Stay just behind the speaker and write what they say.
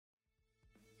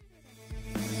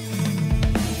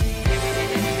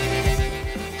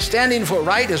standing for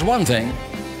right is one thing.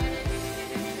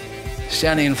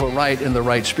 Standing for right in the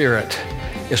right spirit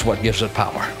is what gives it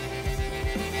power.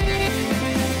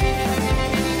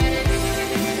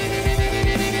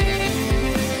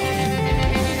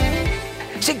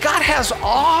 See, God has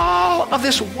all of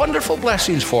this wonderful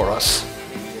blessings for us,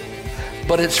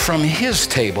 but it's from his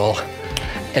table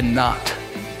and not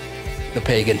the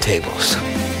pagan tables.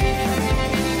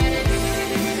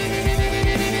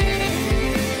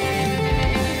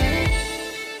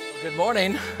 Good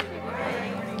morning.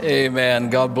 Amen.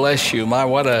 God bless you. My,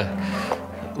 what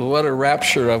a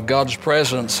rapture of God's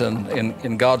presence and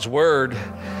in God's word. You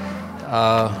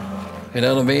know what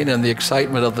I mean? And the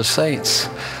excitement of the saints.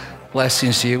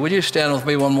 Blessings to you. Would you stand with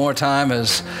me one more time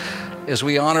as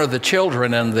we honor the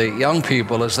children and the young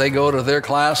people as they go to their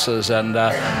classes, and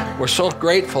we're so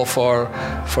grateful for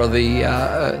the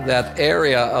that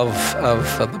area of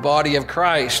the body of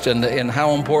Christ and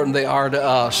how important they are to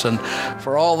us, and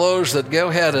for all those that go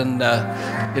ahead and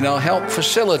help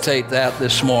facilitate that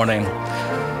this morning.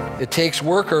 It takes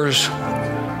workers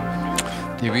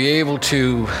to be able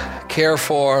to care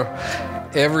for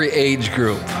every age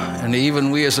group, and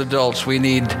even we as adults, we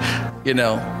need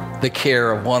the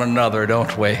care of one another,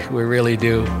 don't we? We really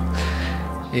do.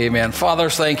 Amen. Father,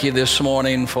 thank you this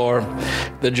morning for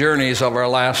the journeys of our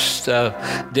last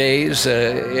days,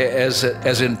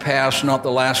 as in past, not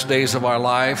the last days of our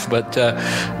life, but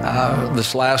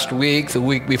this last week, the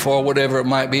week before, whatever it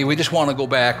might be. We just want to go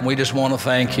back, and we just want to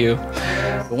thank you.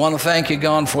 We want to thank you,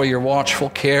 God, for your watchful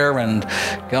care and,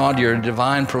 God, your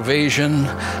divine provision,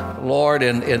 Lord,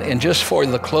 and just for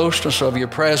the closeness of your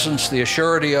presence, the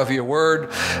assurity of your word,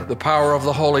 the power of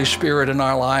the Holy Spirit in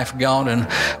our life, God. And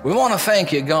we want to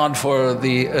thank you, God, for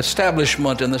the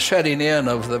establishment and the setting in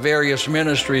of the various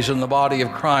ministries in the body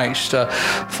of Christ.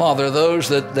 Father, those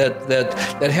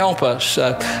that help us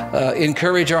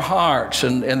encourage our hearts,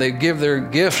 and they give their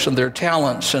gifts and their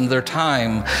talents and their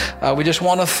time. We just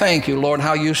want to thank you, Lord,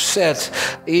 how you set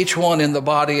each one in the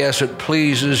body as it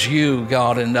pleases you,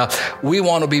 God. And we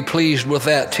want to be pleased with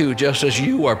that too, just as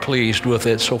you are pleased with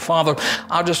it. So, Father,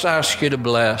 I'll just ask you to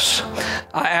bless.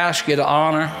 I ask you to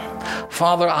honor.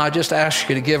 Father, I just ask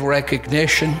you to give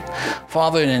recognition,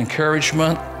 Father, and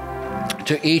encouragement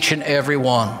to each and every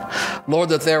one. Lord,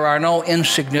 that there are no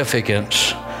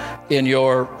insignificance in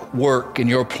your work, in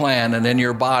your plan, and in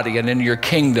your body, and in your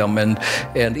kingdom. And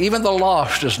even the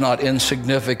lost is not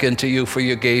insignificant to you, for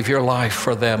you gave your life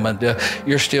for them, and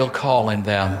you're still calling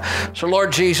them. So,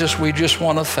 Lord Jesus, we just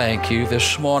want to thank you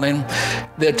this morning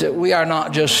that we are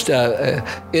not just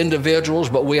individuals,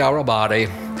 but we are a body.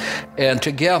 And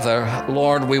together,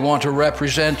 Lord, we want to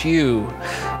represent you,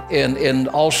 and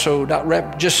also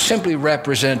not just simply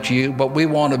represent you, but we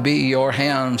want to be your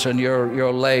hands and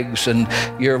your legs and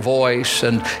your voice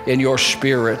and in your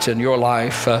spirit and your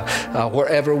life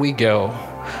wherever we go.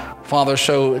 Father,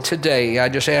 so today I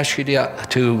just ask you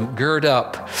to gird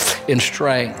up in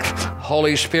strength.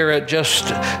 Holy Spirit,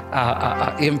 just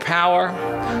empower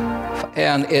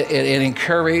and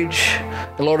encourage,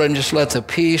 Lord, and just let the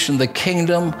peace and the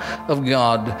kingdom of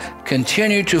God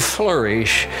continue to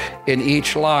flourish in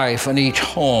each life and each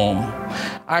home.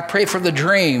 I pray for the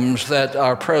dreams that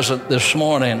are present this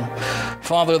morning,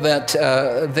 Father, that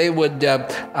they would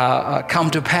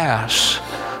come to pass.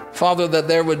 Father, that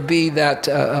there would be that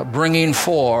bringing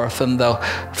forth and the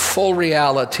full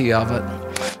reality of it.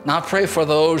 And I pray for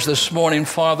those this morning,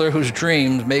 Father, whose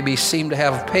dreams maybe seem to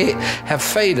have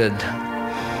faded.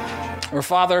 Or,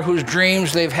 Father, whose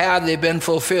dreams they've been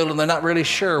fulfilled, and they're not really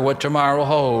sure what tomorrow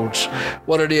holds,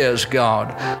 what it is,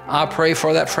 God. I pray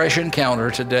for that fresh encounter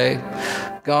today,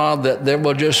 God, that there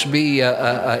will just be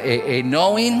a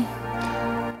knowing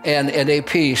and a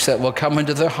peace that will come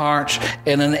into their hearts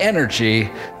and an energy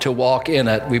to walk in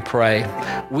it, we pray.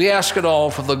 We ask it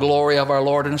all for the glory of our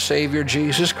Lord and Savior,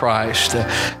 Jesus Christ,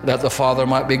 that the Father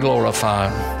might be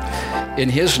glorified. In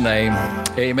his name,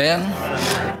 amen.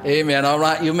 Amen. All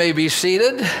right, you may be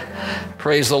seated.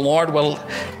 Praise the Lord. Well,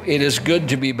 it is good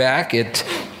to be back. It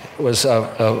was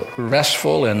a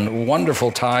restful and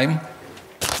wonderful time.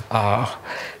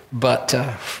 But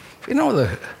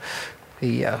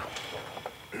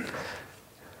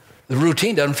the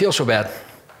routine doesn't feel so bad.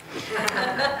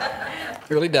 It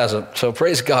really doesn't. So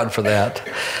praise God for that.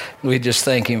 We just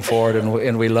thank him for it,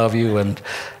 and we love you. And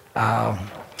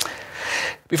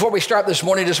before we start this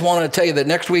morning, just wanted to tell you that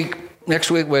next week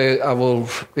I will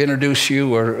introduce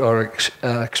you or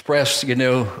express,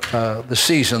 the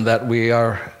season that we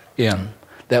are in,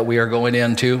 that we are going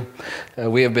into.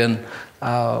 We have been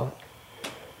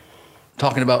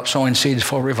talking about sowing seeds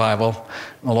for revival.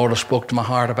 The Lord has spoke to my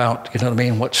heart about,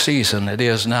 what season it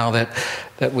is now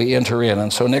that we enter in.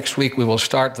 And so next week we will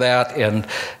start that and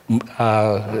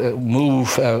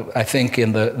move, I think,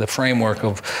 in the framework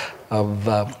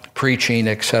of preaching,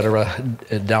 etc.,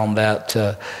 down that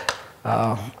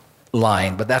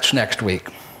line. But that's next week.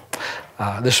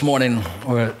 This morning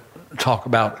we're going to talk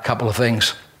about a couple of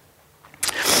things.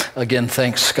 Again,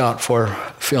 thanks, Scott, for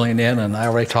filling in. And I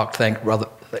already thank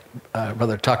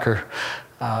Brother Tucker.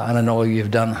 And I know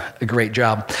you've done a great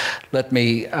job. Let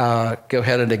me go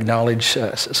ahead and acknowledge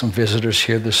some visitors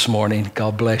here this morning.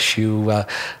 God bless you.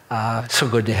 So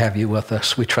good to have you with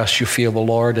us. We trust you feel the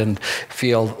Lord and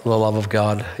feel the love of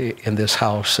God in this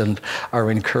house and are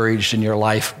encouraged in your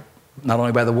life, not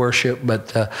only by the worship,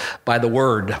 but by the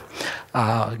word.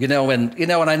 And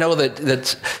I know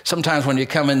that sometimes when you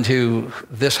come into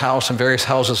this house and various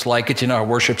houses like it, our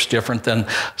worship's different than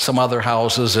some other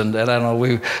houses. And I don't know,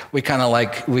 we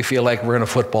feel like we're in a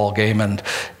football game. And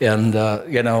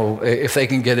if they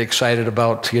can get excited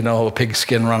about, a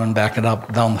pigskin running back and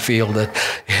up down the field,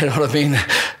 you know what I mean?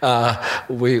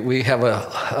 We have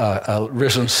a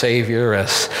risen Savior,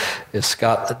 as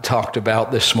Scott talked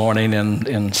about this morning.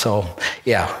 And so,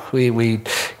 yeah, we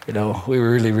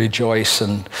really rejoice.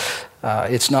 And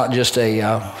it's not just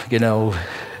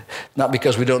not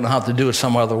because we don't know how to do it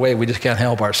some other way. We just can't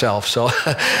help ourselves. So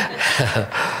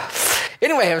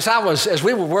anyway, as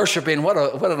we were worshiping, what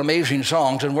an amazing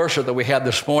songs and worship that we had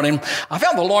this morning. I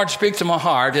felt the Lord speak to my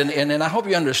heart, and I hope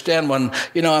you understand when,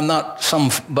 I'm not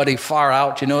somebody far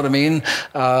out, you know what I mean?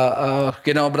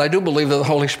 But I do believe that the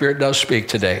Holy Spirit does speak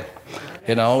today.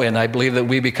 And I believe that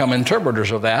we become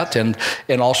interpreters of that and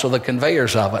also the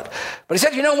conveyors of it. But he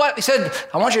said, you know what? He said,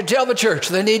 I want you to tell the church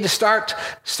they need to start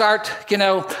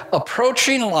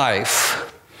approaching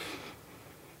life,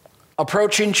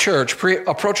 approaching church,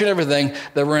 approaching everything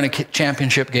that we're in a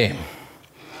championship game.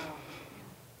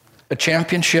 A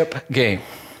championship game.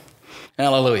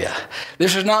 Hallelujah.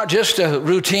 This is not just a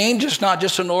routine, just not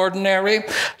just an ordinary,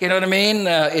 you know what I mean?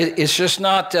 It's just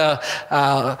not,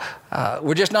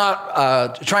 we're just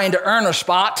not trying to earn a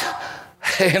spot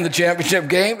in the championship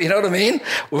game, you know what I mean?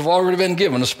 We've already been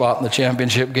given a spot in the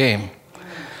championship game.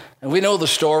 And we know the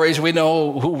stories, we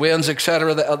know who wins,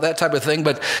 etc., that type of thing,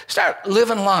 but start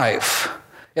living life.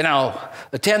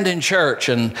 Attending church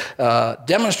and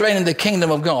demonstrating the kingdom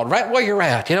of God right where you're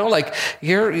at.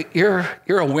 You're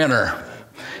a winner.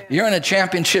 You're in a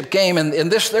championship game, and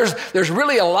there's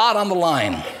really a lot on the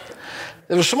line.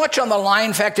 There was so much on the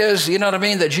line. Fact is,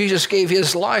 that Jesus gave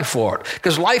his life for it,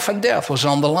 because life and death was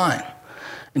on the line.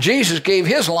 And Jesus gave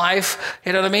his life,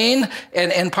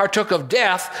 and partook of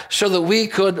death so that we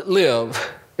could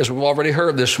live, as we've already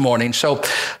heard this morning. So,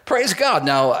 praise God.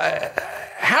 Now,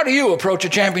 how do you approach a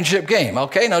championship game?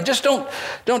 Okay, now just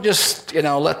don't just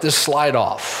let this slide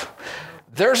off.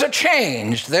 There's a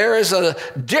change. There is a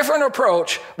different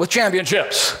approach with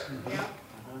championships.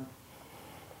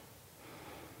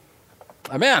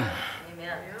 Amen.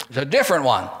 It's a different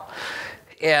one.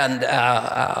 And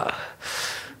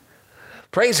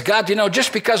praise God,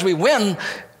 just because we win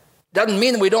doesn't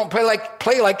mean that we don't play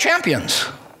like champions.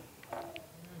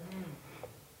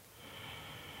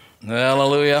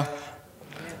 Hallelujah.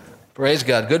 Praise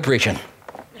God. Good preaching.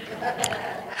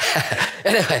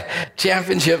 Anyway,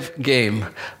 championship game.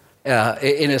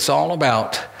 And it's all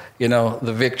about,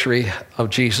 the victory of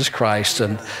Jesus Christ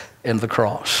and the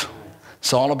cross.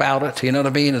 It's all about it. You know what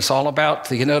I mean? It's all about,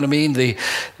 the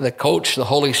coach, the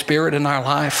Holy Spirit in our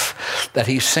life that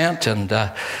he sent and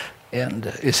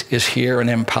is here and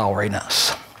empowering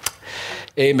us.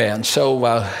 Amen.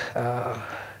 So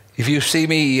if you see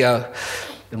me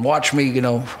and watch me,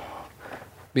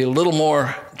 be a little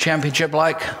more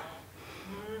championship-like,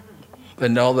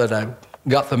 and know that I've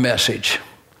got the message.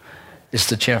 It's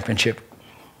the championship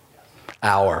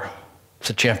hour. It's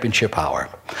a championship hour.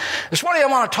 This morning I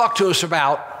want to talk to us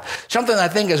about something I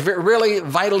think is really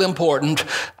vital important,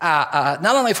 not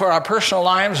only for our personal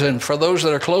lives and for those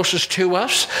that are closest to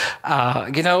us,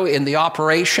 in the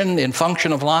operation and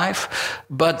function of life,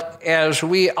 but as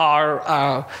we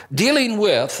are dealing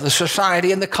with the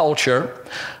society and the culture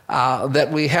that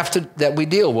we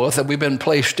deal with, that we've been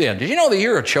placed in. Did you know that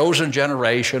you're a chosen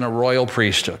generation, a royal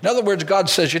priesthood? In other words, God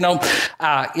says,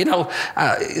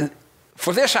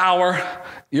 for this hour,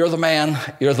 you're the man,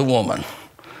 you're the woman.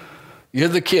 You're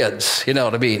the kids, you know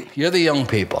what I mean? You're the young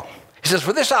people. He says,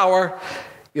 for this hour,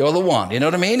 you're the one. You know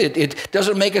what I mean? It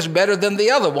doesn't make us better than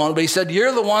the other one, but he said,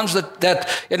 you're the ones that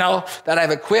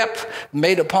I've equipped,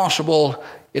 made it possible,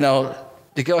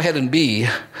 to go ahead and be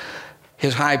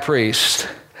his high priest,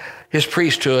 his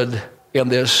priesthood in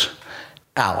this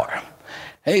hour.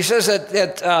 And he says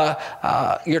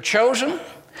that you're chosen,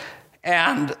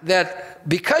 and that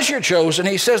because you're chosen,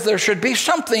 he says there should be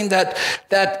something that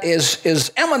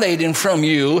is emanating from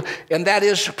you, and that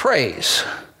is praise.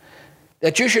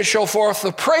 That you should show forth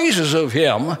the praises of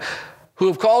him who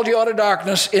have called you out of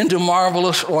darkness into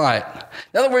marvelous light.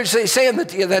 In other words, he's saying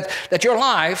that your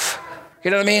life,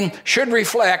 you know what I mean, should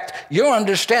reflect your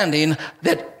understanding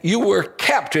that you were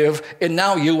captive and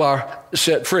now you are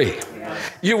set free.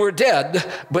 You were dead,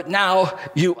 but now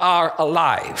you are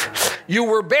alive. You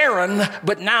were barren,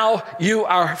 but now you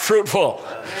are fruitful.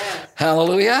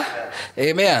 Hallelujah.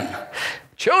 Amen.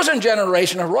 Chosen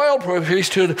generation, a royal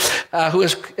priesthood,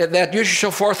 that you should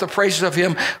show forth the praises of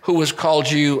him who has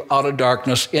called you out of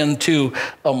darkness into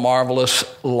a marvelous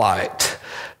light.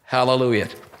 Hallelujah.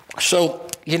 So,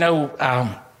 you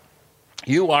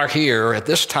are here at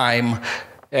this time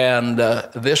and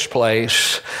this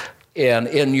place and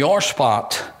in your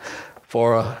spot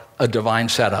for a divine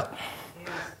setup,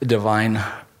 a divine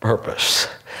purpose.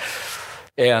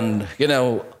 And,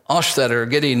 us that are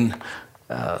getting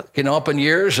up in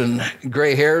years and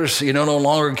gray hairs, no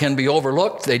longer can be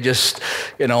overlooked. They just,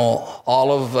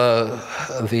 all of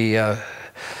the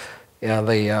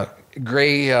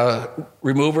gray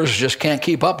removers just can't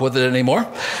keep up with it anymore.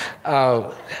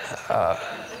 We're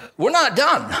not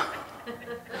done.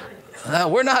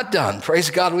 We're not done. Praise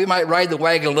God. We might ride the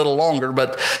wagon a little longer,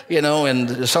 but,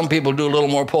 and some people do a little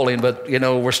more pulling, but,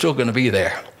 we're still going to be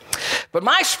there. But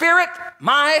my spirit,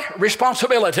 my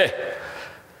responsibility.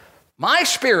 My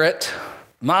spirit,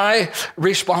 my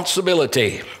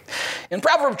responsibility. In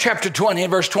Proverbs chapter 20,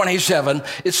 verse 27,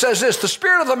 it says this: the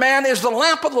spirit of the man is the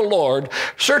lamp of the Lord,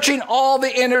 searching all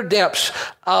the inner depths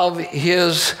of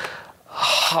his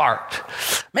heart.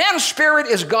 Man's spirit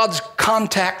is God's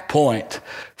contact point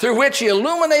through which he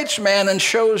illuminates man and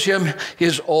shows him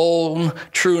his own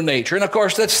true nature. And of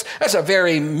course, that's a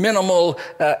very minimal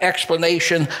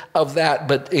explanation of that,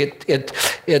 but it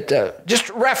just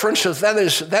references that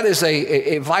is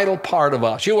a vital part of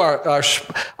us. You are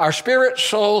our spirit,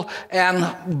 soul,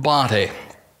 and body.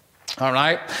 All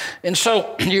right? And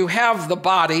so you have the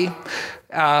body,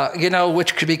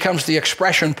 which becomes the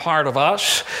expression part of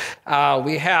us.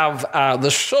 We have the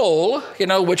soul,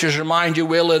 which is your mind, your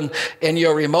will, and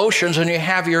your emotions, and you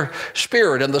have your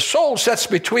spirit. And the soul sits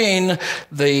between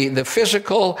the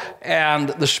physical and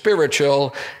the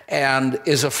spiritual and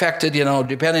is affected,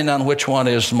 depending on which one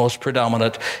is most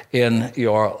predominant in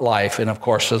your life. And of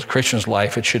course, as a Christian's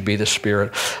life, it should be the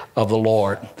Spirit of the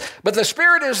Lord. But the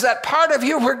Spirit is that part of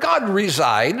you where God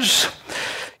resides,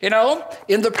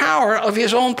 in the power of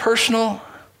his own personal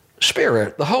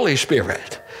Spirit, the Holy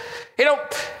Spirit.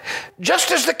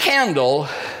 Just as the candle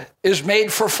is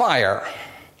made for fire,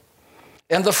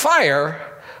 and the fire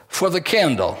for the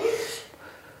candle,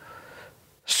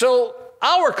 so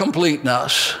our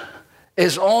completeness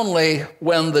is only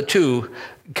when the two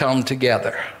come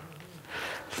together.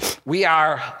 We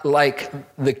are like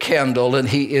the candle, and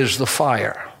he is the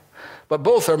fire, but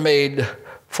both are made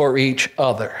for each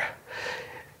other.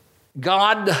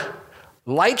 God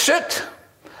lights it,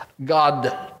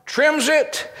 God trims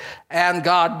it, and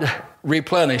God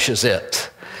replenishes it.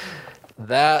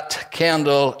 That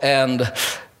candle and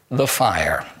the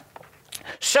fire.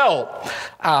 So,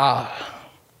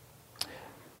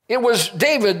 it was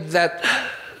David that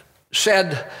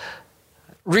said,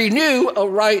 renew a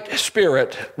right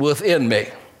spirit within me.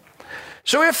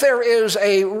 So if there is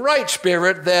a right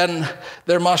spirit, then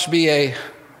there must be a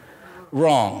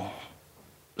wrong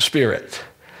spirit.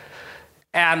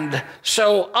 And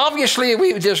so obviously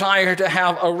we desire to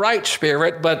have a right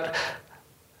spirit, but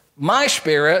my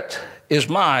spirit is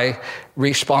my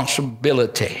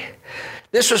responsibility.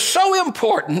 This is so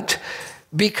important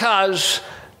because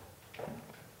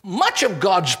much of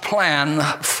God's plan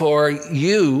for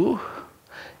you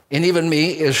and even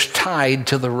me is tied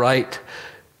to the right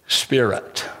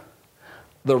spirit.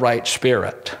 The right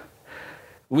spirit.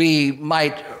 We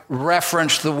might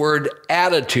reference the word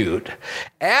attitude.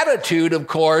 Attitude, of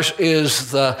course,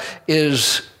 is that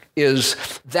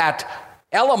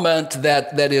element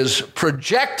that is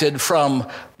projected from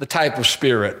the type of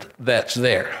spirit that's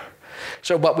there.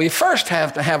 So, but we first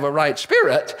have to have a right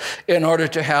spirit in order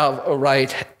to have a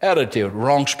right attitude.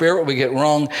 Wrong spirit, we get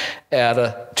wrong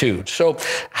attitude. So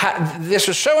this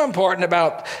is so important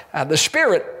about the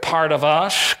spirit part of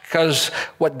us, because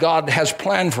what God has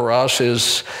planned for us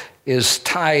is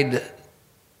tied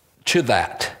to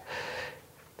that.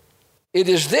 It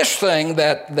is this thing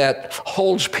that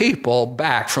holds people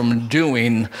back from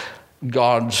doing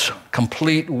God's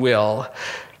complete will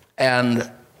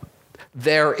and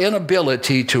their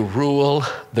inability to rule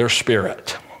their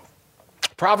spirit.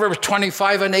 Proverbs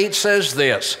 25:8 says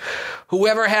this,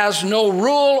 whoever has no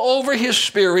rule over his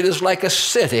spirit is like a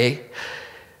city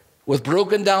with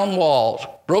broken down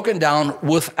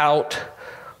without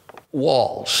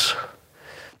walls.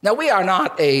 Now, we are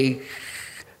not a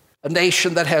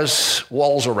nation that has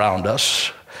walls around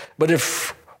us, but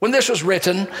when this was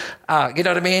written, you know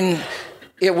what I mean,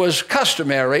 it was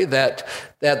customary that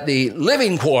the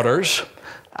living quarters,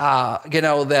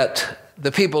 that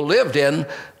the people lived in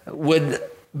would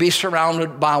be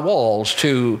surrounded by walls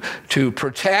to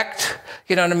protect,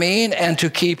 you know what I mean, and to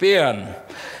keep in.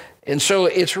 And so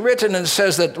it's written and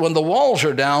says that when the walls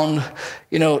are down,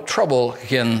 trouble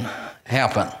can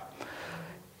happen.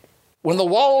 When the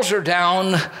walls are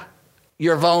down,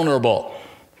 you're vulnerable.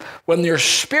 When your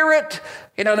spirit,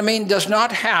 you know what I mean, does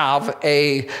not have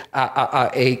a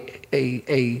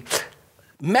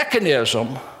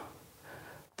mechanism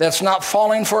that's not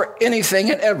falling for anything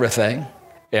and everything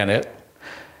in it,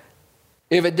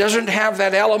 if it doesn't have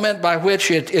that element by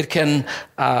which it can,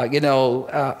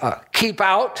 keep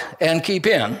out and keep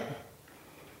in,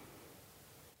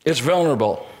 it's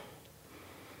vulnerable.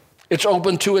 It's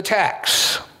open to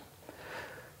attacks.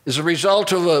 As a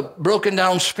result of a broken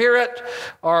down spirit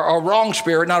or a wrong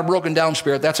spirit, not a broken down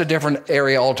spirit, that's a different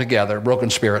area altogether, broken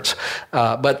spirits.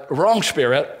 But wrong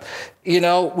spirit,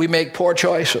 we make poor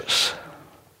choices.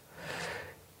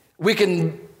 We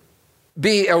can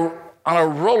be on a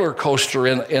roller coaster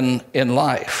in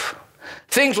life.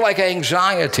 Things like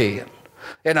anxiety,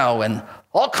 and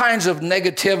all kinds of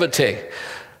negativity.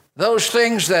 Those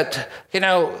things that,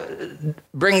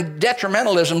 bring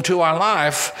detrimentalism to our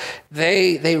life,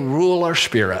 they rule our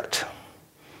spirit.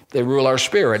 They rule our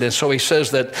spirit. And so he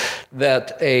says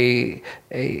that a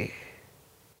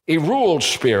ruled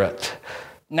spirit.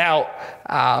 Now,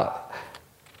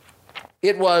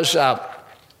 it was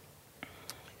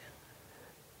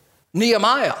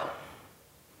Nehemiah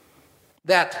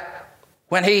that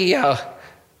when he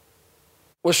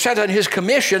was set on his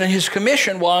commission, and his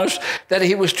commission was that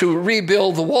he was to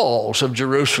rebuild the walls of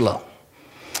Jerusalem.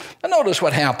 Now notice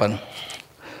what happened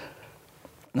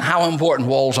and how important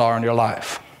walls are in your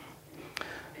life.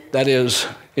 That is,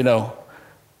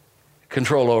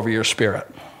 control over your spirit.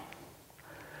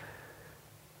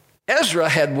 Ezra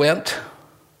had went,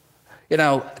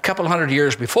 a couple hundred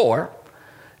years before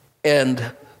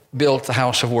and built the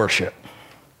house of worship.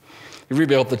 He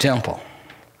rebuilt the temple.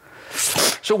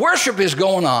 So worship is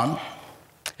going on,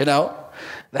 the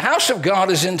house of God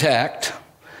is intact.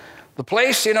 The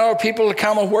place, people to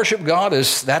come and worship God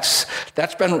that's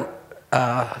been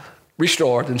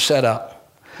restored and set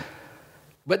up.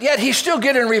 But yet he's still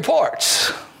getting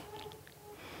reports.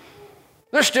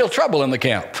 There's still trouble in the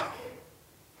camp.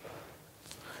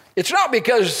 It's not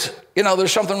because,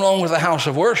 there's something wrong with the house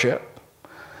of worship.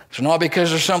 It's not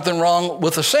because there's something wrong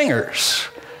with the singers.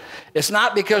 It's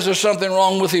not because there's something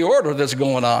wrong with the order that's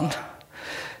going on.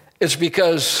 It's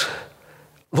because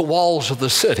the walls of the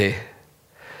city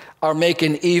are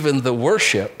making even the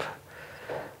worship,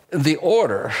 the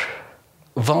order,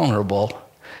 vulnerable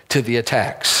to the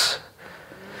attacks.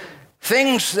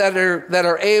 Things that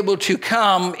are able to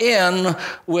come in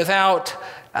without,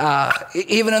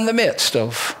 even in the midst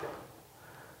of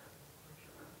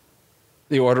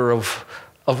the order of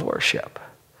worship.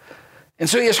 And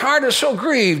so his heart is so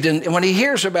grieved, and when he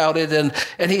hears about it,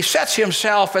 and he sets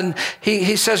himself, and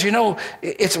he says,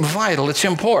 it's vital, it's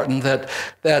important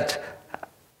that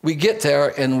we get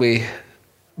there and we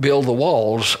build the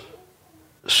walls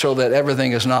so that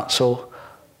everything is not so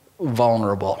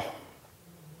vulnerable.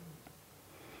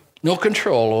 No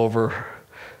control over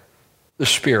the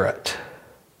spirit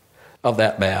of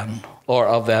that man or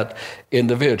of that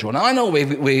individual. Now, I know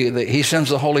that he sends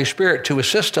the Holy Spirit to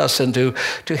assist us and to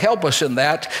help us in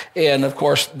that. And, of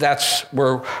course,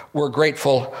 we're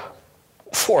grateful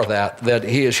for that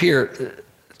he is here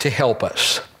to help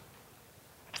us.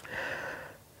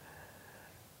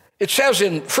 It says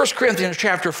in 1 Corinthians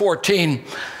chapter 14,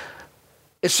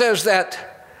 it says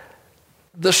that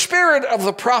the spirit of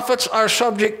the prophets are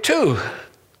subject to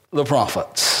the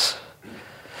prophets.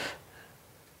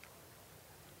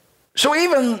 So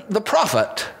even the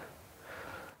prophet,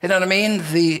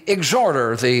 the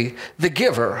exhorter, the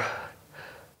giver,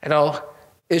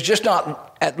 is just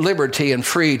not at liberty and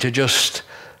free to just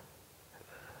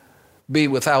be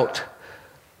without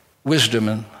wisdom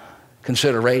and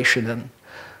consideration and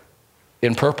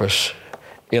in purpose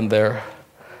in their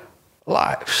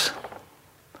lives.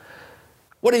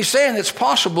 What he's saying, it's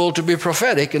possible to be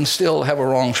prophetic and still have a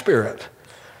wrong spirit.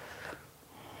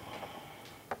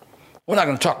 We're not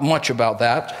going to talk much about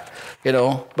that,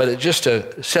 but it's just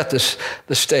to set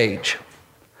the stage.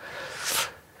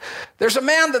 There's a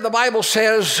man that the Bible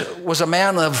says was a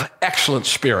man of excellent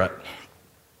spirit.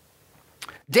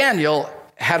 Daniel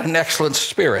had an excellent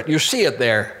spirit. You see it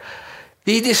there.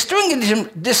 He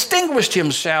distinguished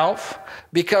himself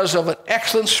because of an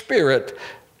excellent spirit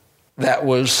that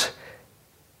was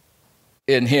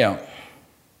in him.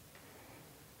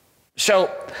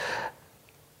 So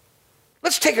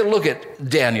let's take a look at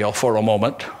Daniel for a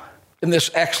moment in this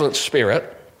excellent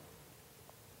spirit.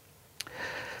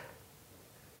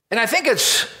 And I think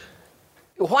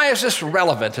why is this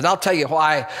relevant? And I'll tell you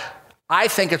why I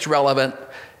think it's relevant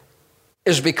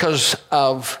is because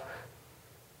of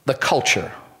the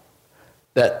culture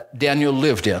that Daniel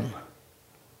lived in.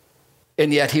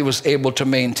 And yet he was able to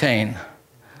maintain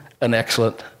an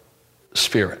excellent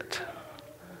spirit.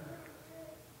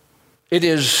 It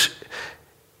is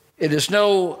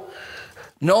no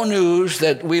news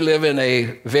that we live in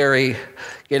a very,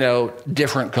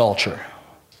 different culture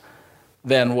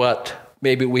than what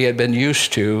maybe we had been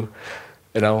used to,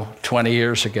 20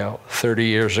 years ago, 30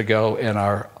 years ago in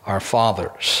our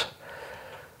fathers.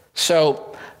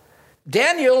 So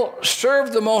Daniel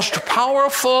served the most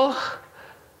powerful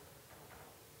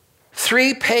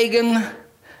 3 pagan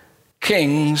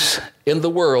kings in the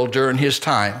world during his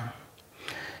time.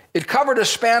 It covered a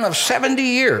span of 70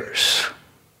 years.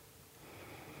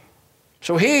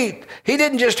 So he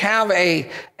didn't just have an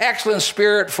excellent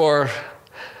spirit for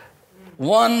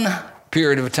one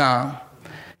period of time.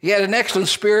 He had an excellent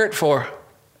spirit for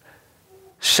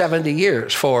 70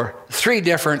 years, for 3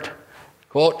 different,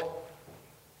 quote,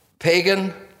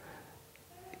 pagan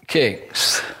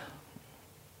kings.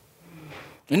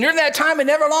 And during that time, he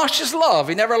never lost his love.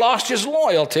 He never lost his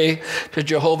loyalty to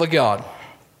Jehovah God.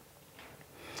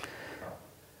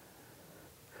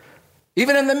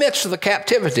 Even in the midst of the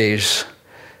captivities,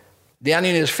 Daniel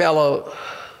and his fellow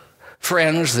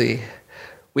friends,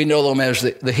 we know them as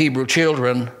the Hebrew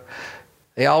children,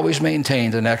 they always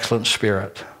maintained an excellent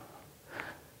spirit,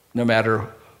 no matter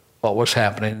what was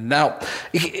happening. Now,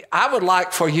 I would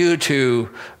like for you to,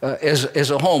 as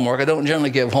a homework, I don't generally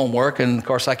give homework, and of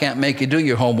course I can't make you do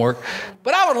your homework,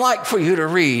 but I would like for you to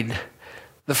read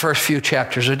the first few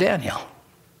chapters of Daniel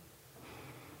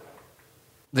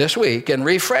this week and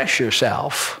refresh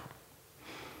yourself,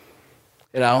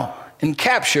 and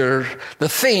capture the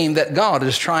theme that God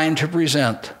is trying to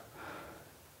present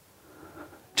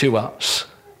to us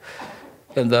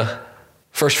in the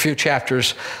first few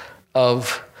chapters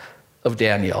of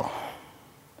Daniel.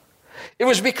 It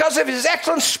was because of his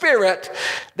excellent spirit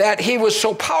that he was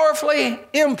so powerfully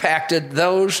impacted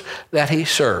those that he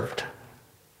served.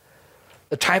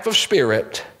 The type of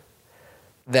spirit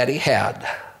that he had.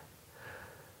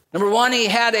 Number one, he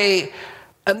had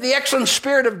the excellent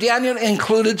spirit of Daniel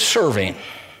included serving.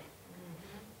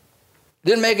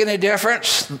 Didn't make any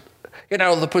difference.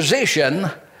 The position,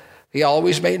 he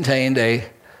always maintained a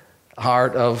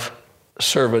heart of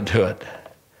servanthood.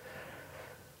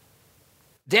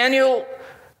 Daniel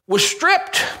was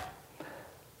stripped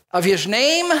of his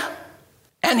name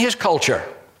and his culture.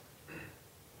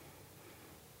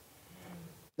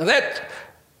 Now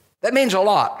that means a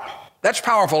lot. That's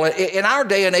powerful. In our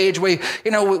day and age, we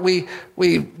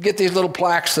get these little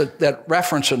plaques that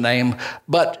reference a name,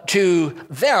 but to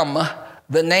them,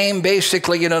 the name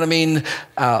basically,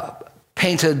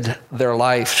 painted their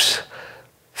life's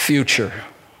future.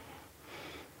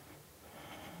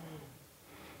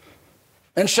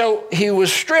 And so he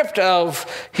was stripped of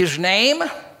his name,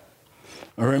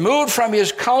 removed from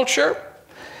his culture.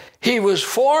 He was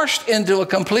forced into a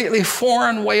completely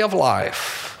foreign way of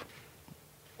life.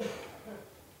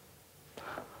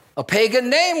 A pagan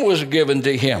name was given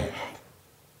to him.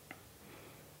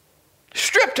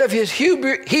 Stripped of his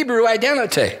Hebrew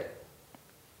identity.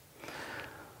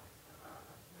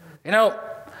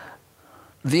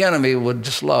 The enemy would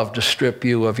just love to strip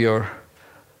you of your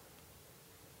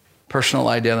personal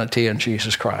identity in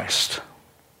Jesus Christ.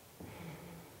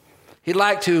 He'd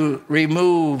like to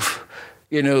remove,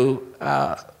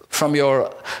 from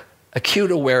your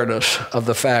acute awareness of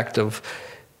the fact of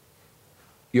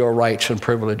your rights and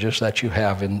privileges that you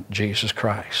have in Jesus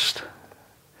Christ.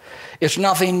 It's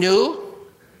nothing new.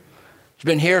 It's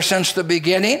been here since the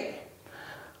beginning.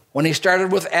 When he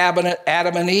started with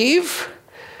Adam and Eve,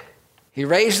 he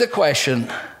raised the question,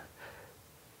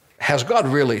 has God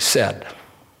really said?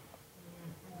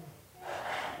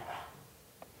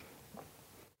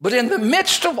 But in the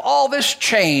midst of all this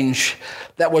change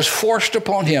that was forced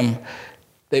upon him,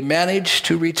 they managed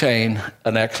to retain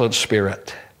an excellent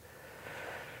spirit.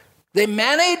 Now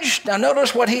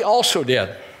notice what he also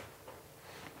did.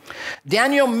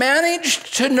 Daniel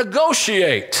managed to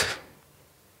negotiate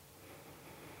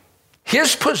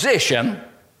his position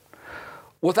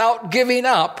without giving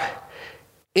up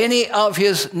any of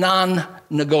his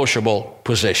non-negotiable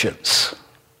positions.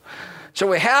 So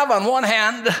we have, on one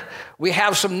hand, we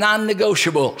have some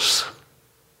non-negotiables.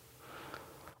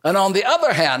 And on the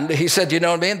other hand, he said, you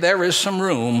know what I mean? There is some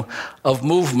room of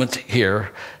movement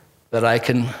here that I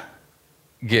can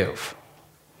give.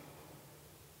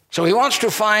 So he wants to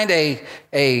find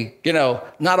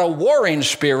not a warring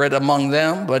spirit among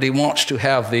them, but he wants to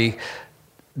have the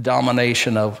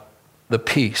domination of the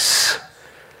peace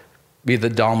be the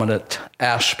dominant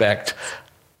aspect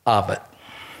of it.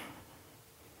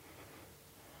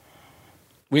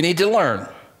 We need to learn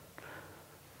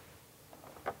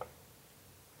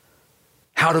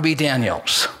how to be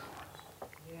Daniels.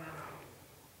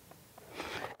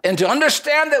 And to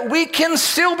understand that we can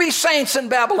still be saints in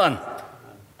Babylon.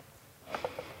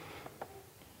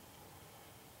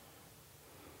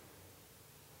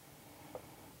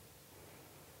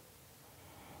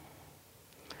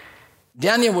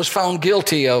 Daniel was found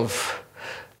guilty of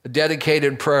a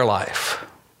dedicated prayer life.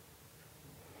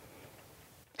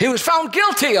 He was found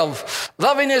guilty of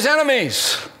loving his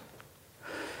enemies.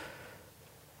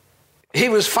 He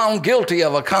was found guilty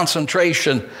of a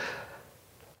consecration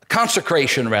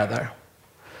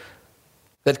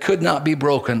that could not be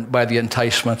broken by the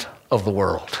enticement of the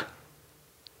world.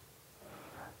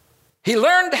 He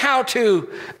learned how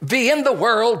to be in the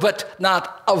world, but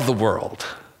not of the world,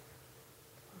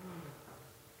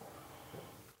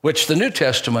 which the New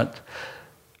Testament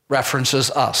references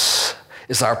us,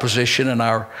 is our position and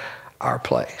our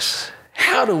place.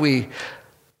 How do we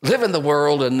live in the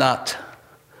world and not,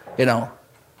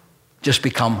 just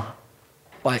become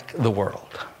like the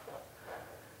world?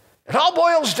 It all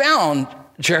boils down,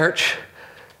 church,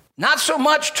 not so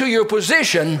much to your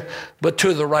position, but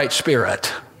to the right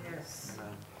spirit. Yes.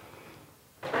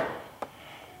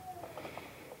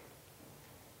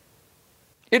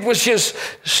 It was his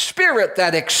spirit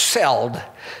that excelled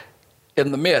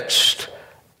in the midst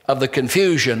of the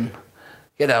confusion,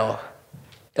 and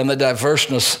the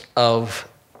diverseness of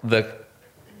the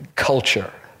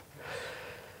culture.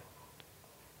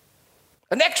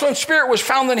 An excellent spirit was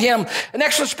found in him. An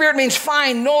excellent spirit means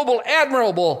fine, noble,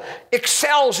 admirable,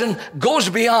 excels, and goes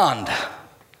beyond.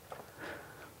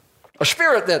 A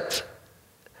spirit that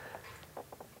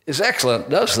is excellent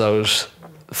does those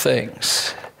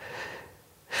things.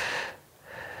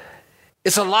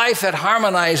 It's a life that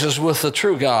harmonizes with the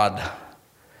true God,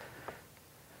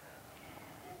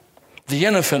 the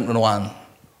infinite one.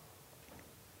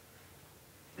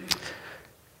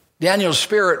 Daniel's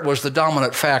spirit was the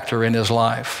dominant factor in his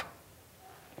life.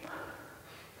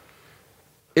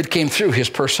 It came through his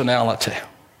personality.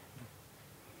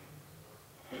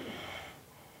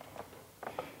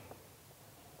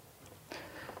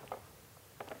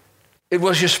 It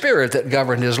was his spirit that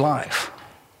governed his life,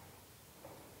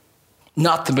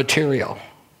 not the material.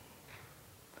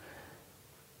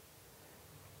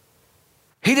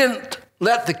 He didn't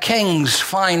let the king's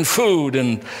fine food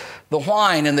and the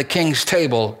wine in the king's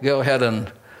table go ahead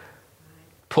and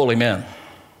pull him in.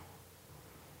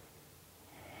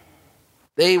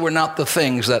 They were not the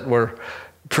things that were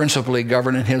principally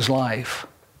governing his life.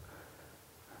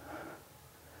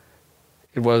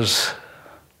 It was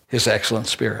his excellent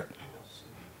spirit.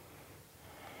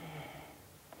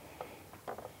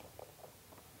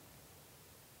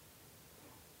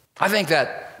 I think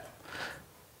that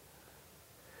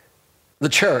the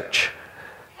church,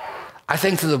 I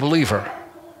think to the believer,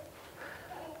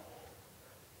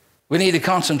 we need to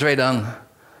concentrate on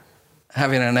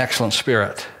having an excellent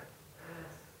spirit.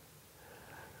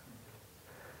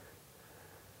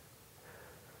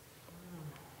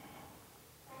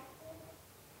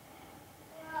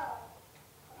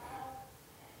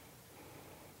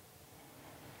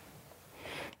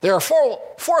 There are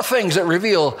four things that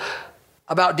reveal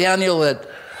about Daniel that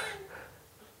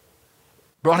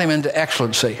brought him into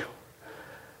excellency.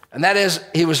 And that is,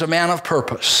 he was a man of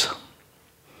purpose.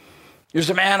 He was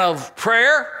a man of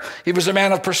prayer, he was a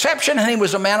man of perception, and he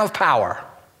was a man of power.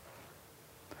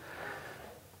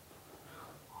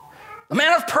 A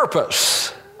man of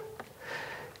purpose.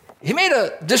 He made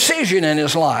a decision in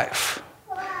his life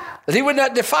that he would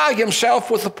not defile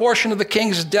himself with a portion of the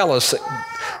king's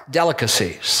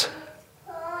delicacies.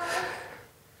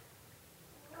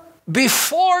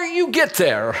 Before you get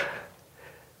there,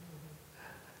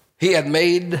 he had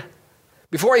made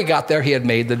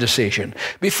the decision.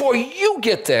 Before you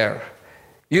get there,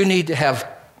 you need to have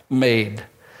made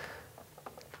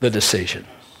the decision.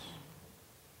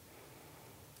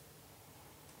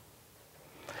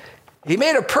 He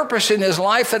made a purpose in his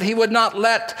life that he would not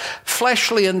let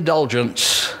fleshly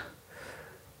indulgence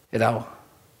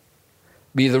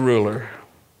be the ruler.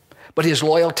 But his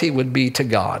loyalty would be to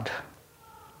God.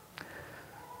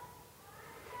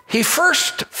 He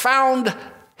first found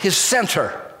his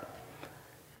center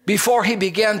before he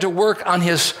began to work on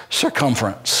his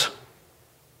circumference.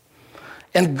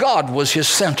 And God was his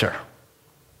center.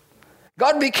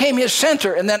 God became his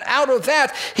center, and then out of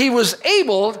that, he was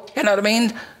able,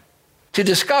 to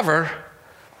discover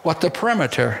what the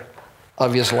perimeter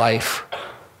of his life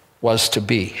was to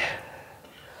be.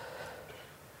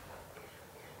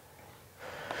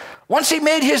 Once he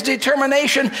made his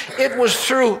determination, it was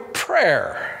through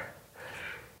prayer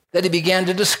that he began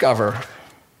to discover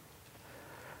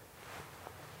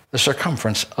the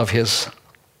circumference of his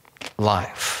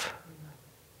life.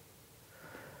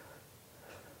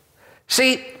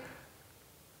 See,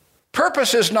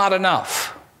 purpose is not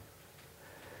enough.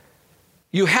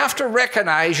 You have to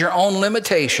recognize your own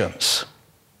limitations,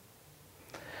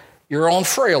 your own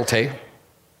frailty,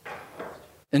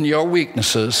 and your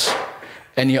weaknesses,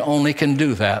 and you only can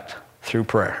do that through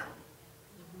prayer.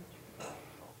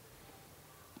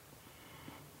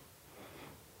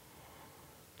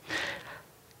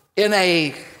 In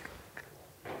a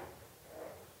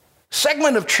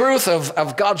segment of truth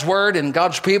of God's word and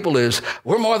God's people is,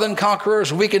 we're more than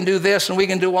conquerors, we can do this and we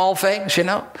can do all things, You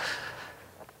know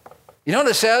what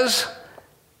it says?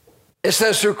 It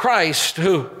says through Christ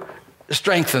who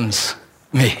strengthens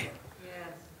me. Yes.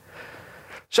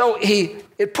 So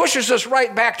it pushes us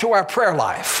right back to our prayer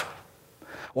life.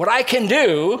 What I can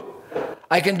do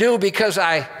because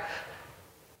I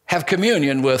have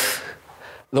communion with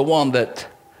the one that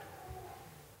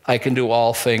I can do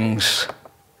all things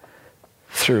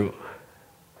through.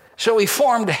 So we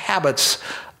formed habits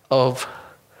of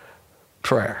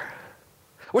prayer.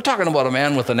 We're talking about a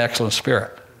man with an excellent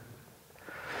spirit.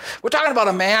 We're talking about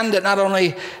a man that not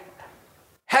only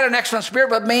had an excellent spirit,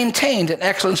 but maintained an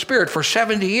excellent spirit for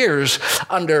 70 years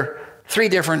under 3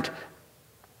 different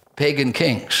pagan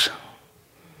kings.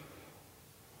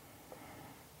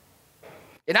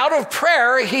 And out of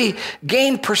prayer, he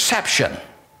gained perception.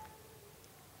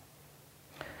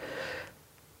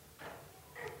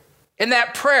 In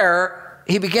that prayer,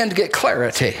 he began to get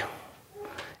clarity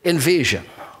in vision.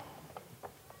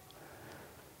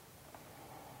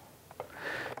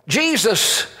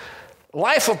 Jesus'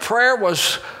 life of prayer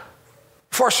was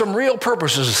for some real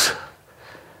purposes.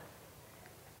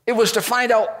 It was to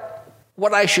find out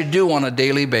what I should do on a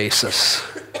daily basis.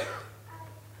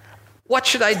 What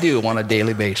should I do on a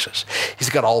daily basis? He's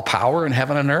got all power in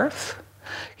heaven and earth.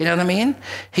 You know what I mean?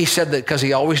 He said that because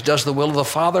he always does the will of the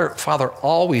Father, Father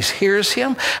always hears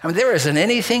him. I mean, there isn't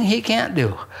anything he can't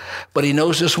do. But he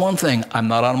knows this one thing: I'm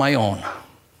not on my own.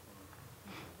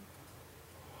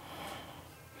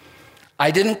 I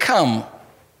didn't come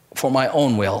for my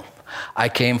own will. I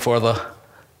came for the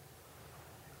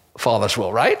Father's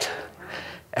will, right?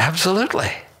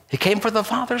 Absolutely. He came for the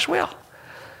Father's will.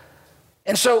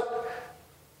 And so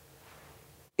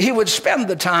he would spend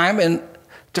the time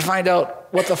to find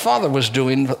out what the Father was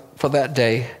doing for that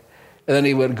day, and then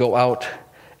he would go out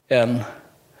and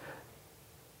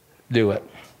do it.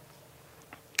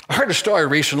 I heard a story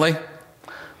recently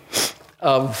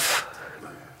of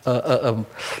a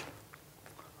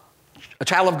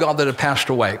child of God that had passed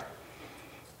away.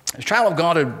 A child of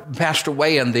God had passed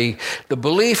away, and the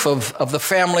belief of the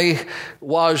family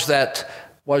was that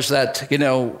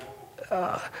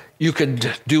you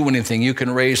could do anything. You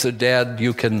can raise the dead.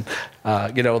 You can,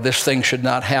 this thing should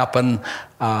not happen.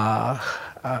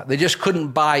 They just couldn't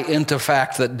buy into the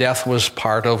fact that death was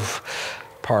part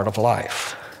of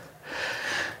life.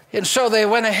 And so they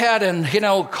went ahead and,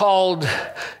 called,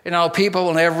 people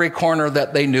in every corner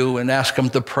that they knew and asked them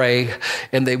to pray,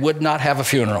 and they would not have a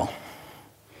funeral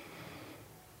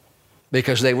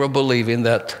because they were believing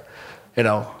that,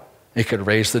 he could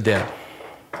raise the dead.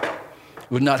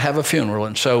 Would not have a funeral.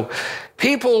 And so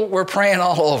people were praying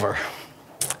all over,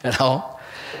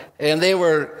 and they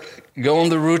were going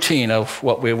the routine of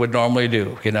what we would normally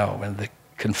do, and the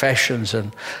confessions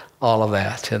and all of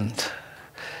that. And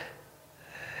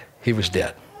he was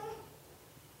dead.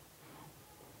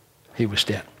 He was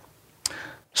dead.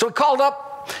 So he called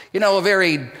up, a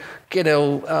very,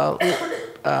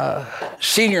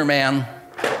 senior man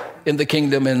in the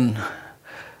kingdom, and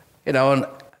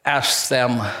asked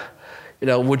them,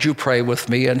 would you pray with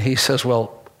me? And he says,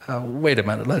 well, wait a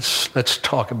minute, let's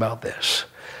talk about this.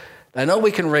 I know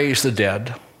we can raise the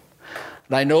dead,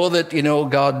 and I know that,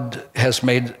 God has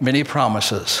made many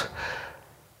promises.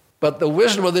 But the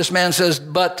wisdom of this man says,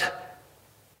 but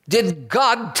did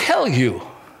God tell you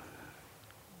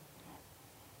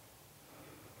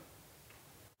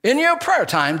In your prayer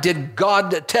time, did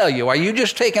God tell you? Are you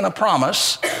just taking a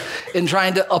promise and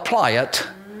trying to apply it?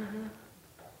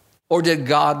 Or did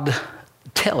God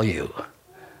tell you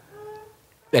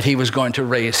that he was going to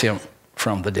raise him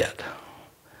from the dead?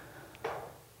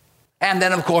 And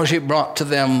then, of course, he brought to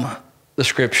them the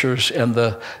scriptures and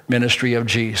the ministry of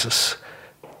Jesus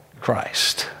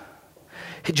Christ.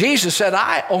 Jesus said,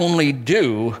 I only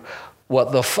do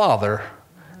what the Father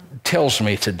tells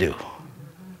me to do.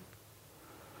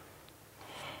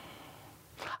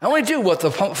 I only do what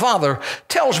the Father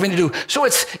tells me to do. So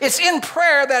it's in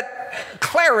prayer that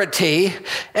clarity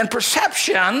and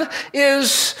perception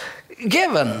is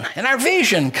given, and our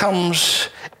vision comes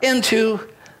into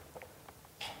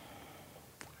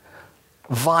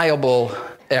viable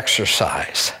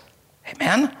exercise.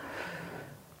 Amen?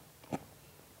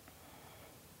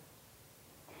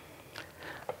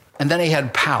 And then he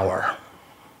had power.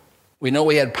 We know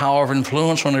he had power of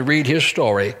influence when we read his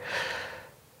story.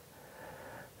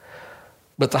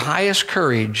 But the highest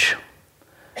courage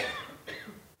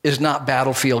is not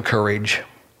battlefield courage,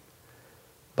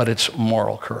 but it's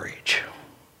moral courage.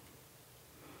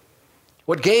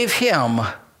 What gave him,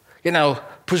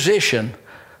 position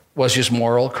was his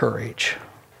moral courage.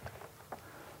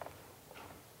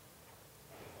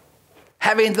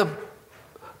 Having the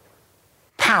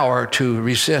power to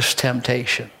resist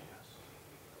temptation.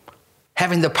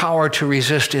 Having the power to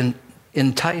resist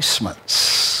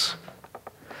enticements.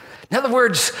 In other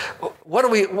words, what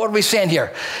are we saying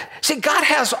here? See, God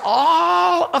has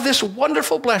all of this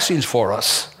wonderful blessings for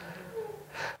us,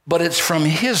 but it's from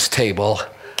his table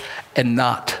and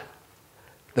not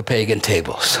the pagan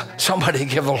tables. Somebody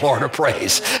give the Lord a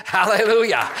praise.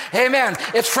 Hallelujah. Amen.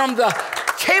 It's from the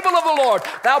table of the Lord.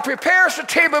 Thou preparest a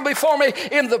table before me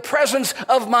in the presence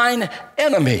of mine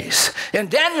enemies. And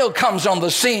Daniel comes on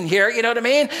the scene here, you know what I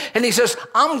mean? And he says,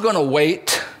 I'm going to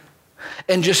wait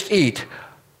and just eat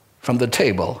from the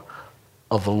table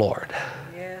of the Lord.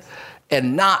 Yes.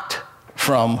 And not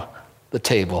from the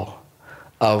table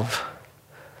of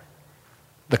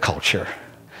the culture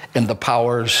and the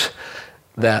powers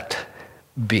that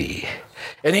be.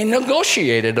 And he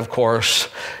negotiated, of course,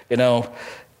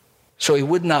 so he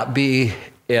would not be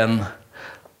in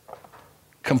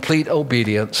complete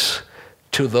obedience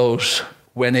to those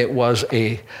when it was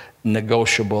a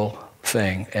negotiable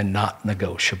thing and not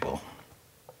negotiable.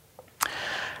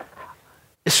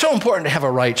 It's so important to have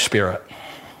a right spirit.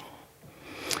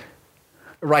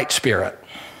 A right spirit.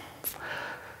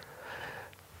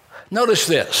 Notice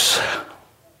this.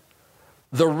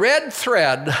 The red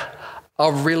thread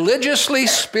of religiously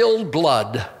spilled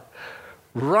blood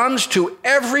runs to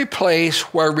every place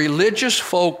where religious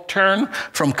folk turn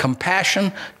from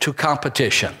compassion to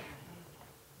competition.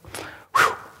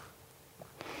 Whew.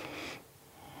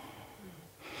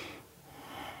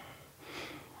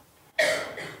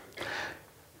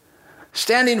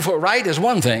 Standing for right is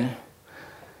one thing.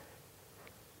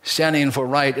 Standing for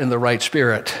right in the right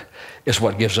spirit is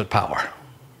what gives it power.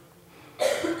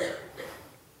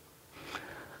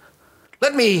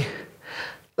 Let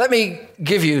me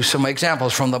give you some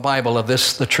examples from the Bible of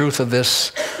this, the truth of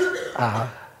this.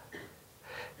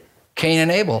 Cain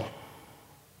and Abel,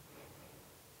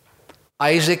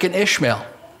 Isaac and Ishmael,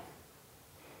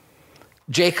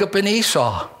 Jacob and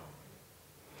Esau,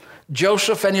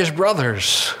 Joseph and his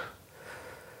brothers,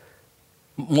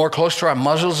 more close to our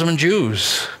Muslims and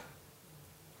Jews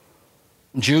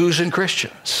and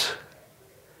Christians.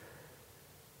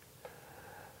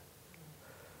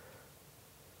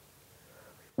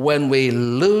 When we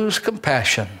lose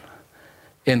compassion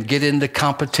and get into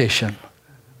competition,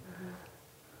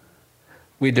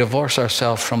 we divorce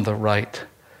ourselves from the right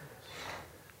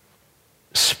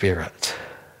spirit.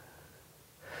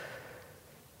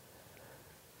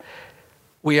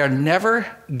 We are never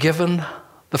given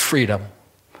the freedom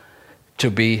to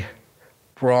be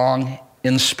wrong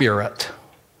in spirit,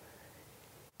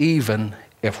 even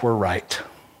if we're right.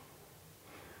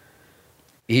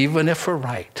 Even if we're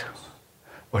right.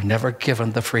 We're never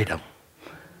given the freedom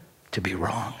to be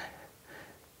wrong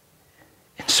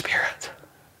in spirit.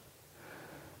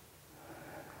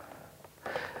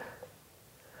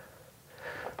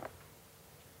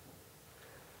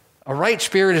 A right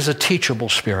spirit is a teachable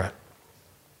spirit.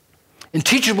 And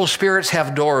teachable spirits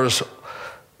have doors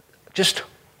just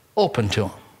open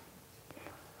to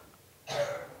them.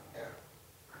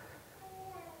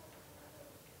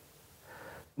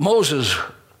 Moses,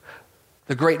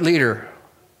 the great leader,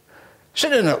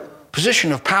 sit in a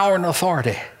position of power and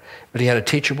authority, but he had a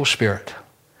teachable spirit.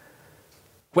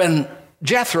 When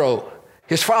Jethro,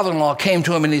 his father-in-law came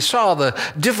to him and he saw the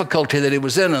difficulty that he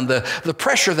was in and the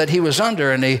pressure that he was under,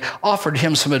 and he offered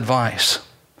him some advice.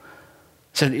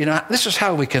 He said, this is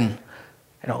how we can,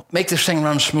 make this thing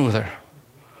run smoother.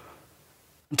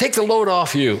 And take the load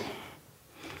off you.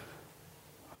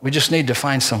 We just need to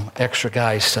find some extra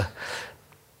guys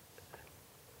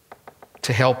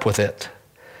to help with it.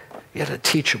 You had a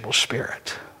teachable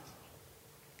spirit.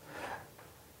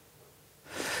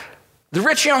 The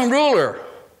rich young ruler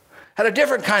had a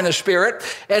different kind of spirit,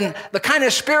 and the kind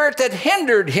of spirit that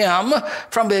hindered him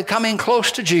from becoming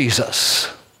close to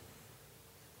Jesus.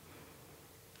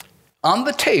 On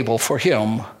the table for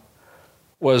him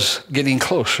was getting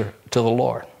closer to the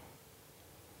Lord.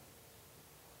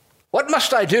 What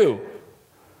must I do?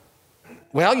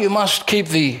 Well, you must keep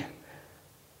the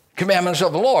commandments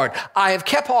of the Lord. I have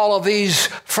kept all of these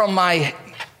from my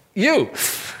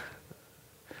youth.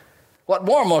 What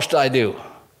more must I do?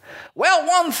 Well,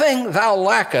 one thing thou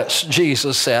lackest,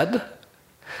 Jesus said.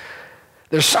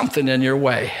 There's something in your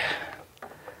way.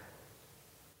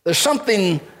 There's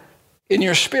something in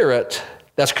your spirit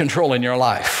that's controlling your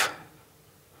life.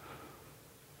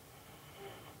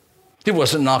 He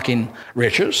wasn't knocking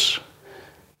riches.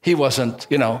 He wasn't,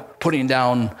 putting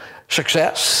down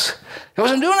success. He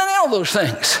wasn't doing any of those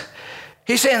things.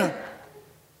 He's saying,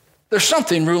 there's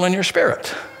something ruling your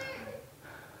spirit.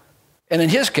 And in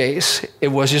his case, it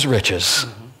was his riches.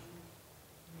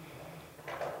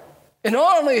 And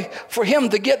only for him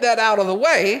to get that out of the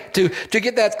way, to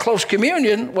get that close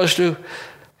communion, was to,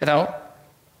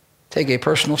 take a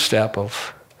personal step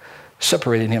of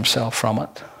separating himself from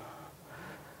it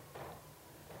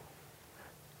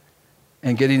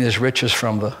and getting his riches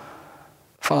from the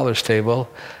Father's table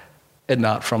and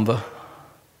not from the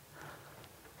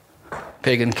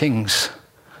pagan king's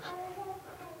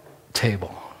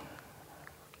table.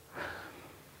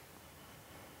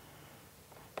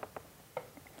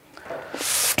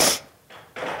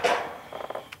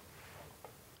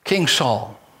 King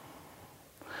Saul.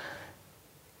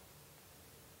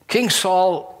 King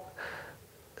Saul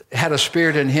had a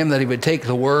spirit in him that he would take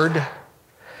the word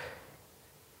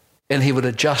and he would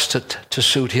adjust it to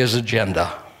suit his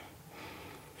agenda.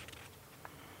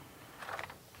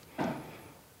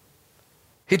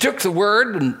 He took the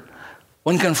word, and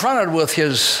when confronted with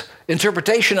his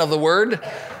interpretation of the word,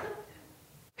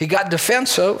 he got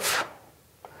defensive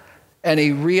and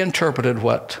he reinterpreted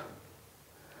what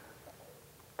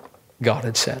God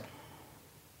had said.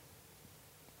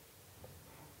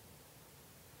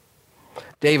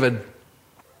 David,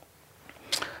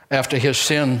 after his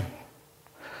sin,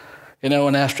 and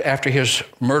after his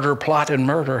murder plot and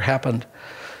murder happened,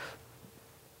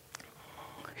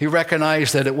 he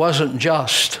recognized that it wasn't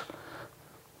just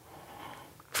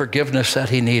forgiveness that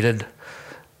he needed.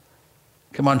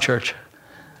 Come on, church.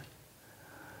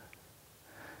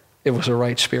 It was a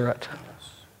right spirit.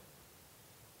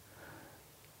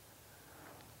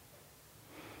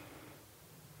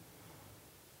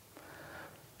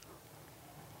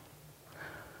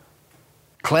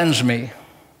 Cleanse me.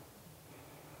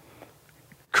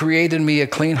 Create in me a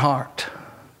clean heart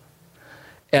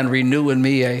and renew in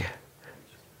me a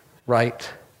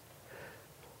right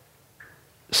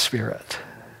spirit.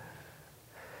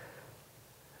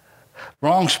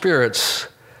 Wrong spirits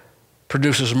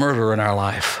produces murder in our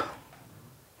life.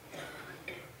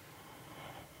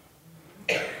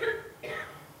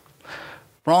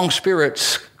 Wrong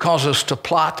spirits cause us to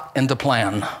plot and to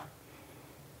plan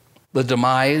the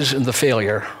demise and the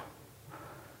failure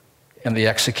and the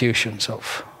executions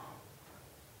of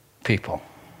people.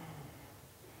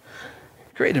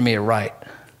 Create in me a right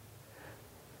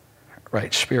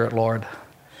spirit, Lord.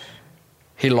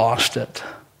 He lost it.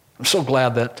 I'm so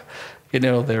glad that,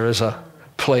 there is a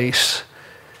place.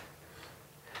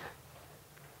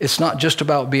 It's not just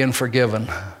about being forgiven.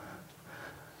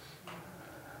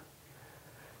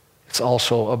 It's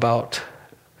also about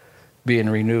being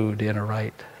renewed in a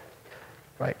right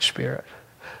spirit.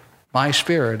 My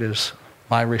spirit is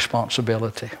my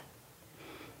responsibility.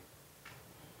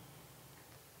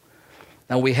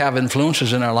 Now, we have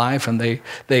influences in our life, and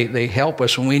they help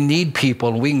us, and we need people,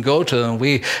 and we can go to them.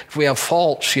 If we have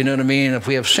faults, you know what I mean? If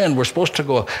we have sin, we're supposed to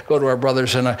go to our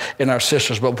brothers and our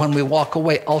sisters. But when we walk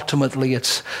away, ultimately,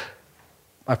 it's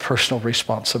my personal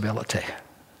responsibility.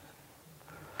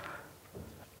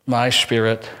 My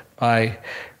spirit, my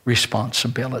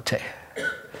responsibility.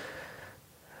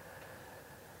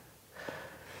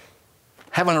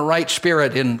 Having a right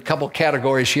spirit in a couple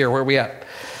categories here. Where are we at?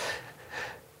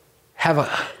 Have a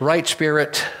right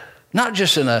spirit, not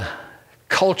just in a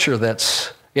culture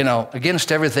that's,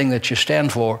 against everything that you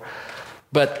stand for,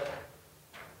 but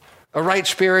a right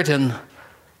spirit in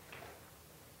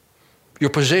your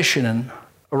position and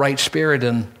a right spirit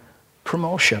and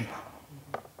promotion.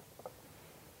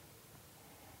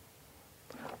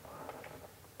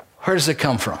 Where does it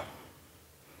come from?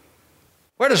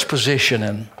 Where does position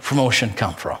and promotion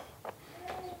come from?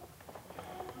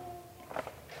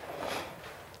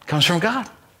 It comes from God.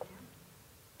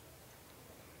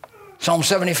 Psalm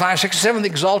 75:67, the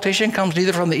exaltation comes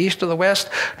neither from the east or the west,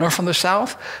 nor from the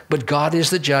south, but God is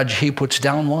the judge. He puts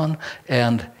down one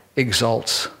and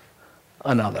exalts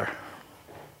another.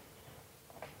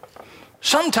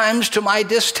 Sometimes to my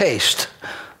distaste.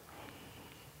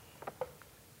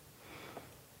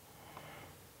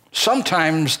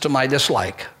 Sometimes to my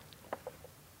dislike.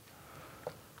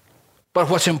 But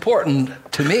what's important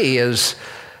to me is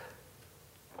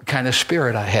the kind of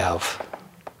spirit I have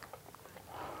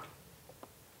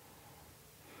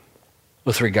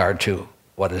with regard to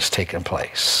what has taken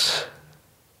place.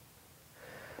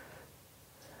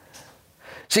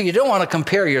 See, you don't want to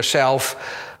compare yourself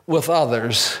with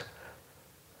others.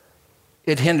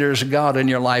 It hinders God in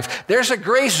your life. There's a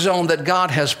grace zone that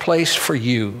God has placed for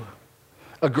you,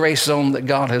 a grace zone that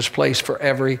God has placed for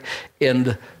every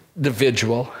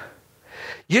individual.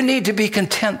 You need to be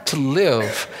content to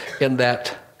live in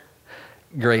that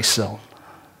grace zone.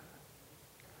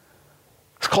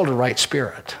 It's called a right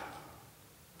spirit.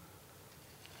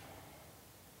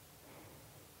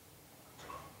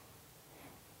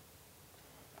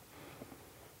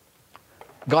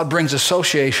 God brings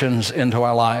associations into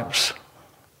our lives.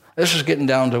 This is getting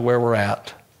down to where we're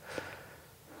at.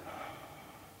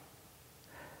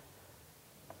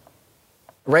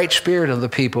 Right spirit of the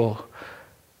people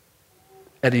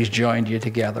that he's joined you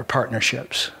together,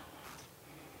 partnerships.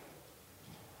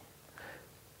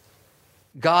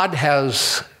 God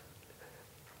has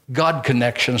God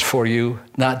connections for you,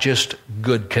 not just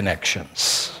good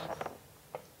connections.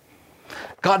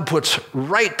 God puts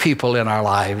right people in our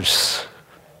lives.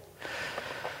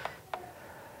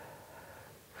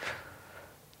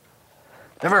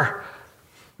 Remember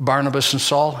Barnabas and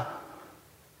Saul?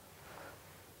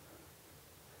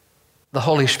 The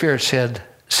Holy Spirit said,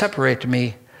 separate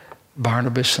me,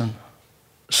 Barnabas and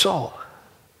Saul.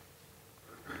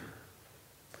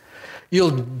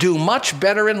 You'll do much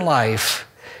better in life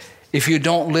if you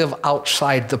don't live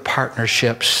outside the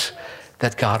partnerships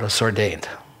that God has ordained.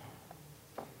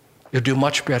 You'll do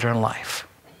much better in life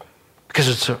because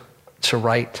it's a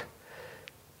right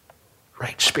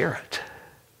spirit.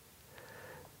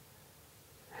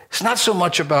 It's not so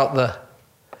much about the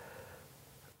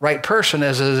right person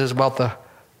as it is about the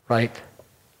right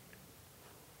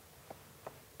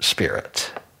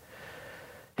spirit.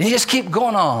 And you just keep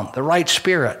going on. The right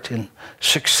spirit in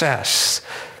success.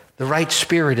 The right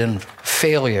spirit in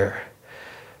failure.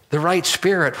 The right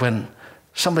spirit when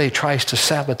somebody tries to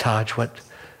sabotage what's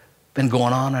been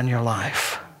going on in your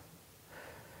life.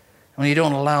 When you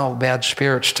don't allow bad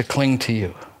spirits to cling to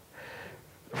you.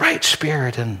 Right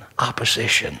spirit in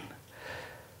opposition.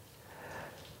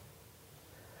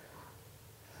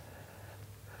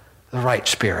 The right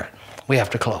spirit. We have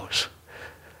to close.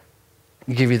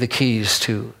 I'll give you the keys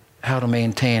to how to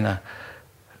maintain a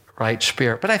right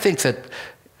spirit. But I think that,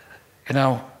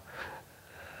 you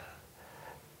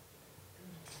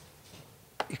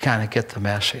kind of get the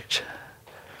message.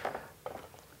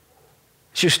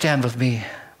 As you stand with me,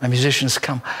 my musicians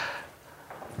come.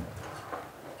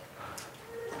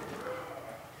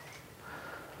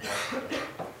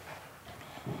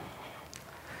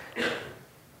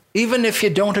 Even if you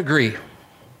don't agree,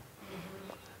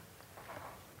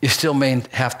 you still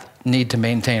need to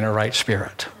maintain a right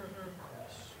spirit.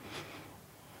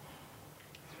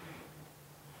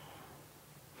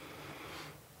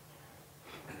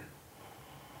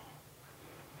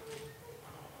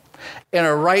 And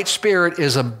a right spirit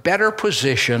is a better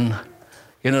position,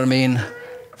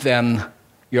 than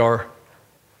your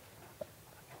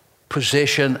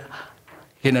position,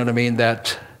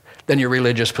 than your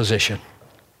religious position.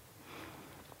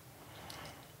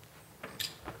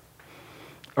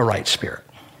 A right spirit.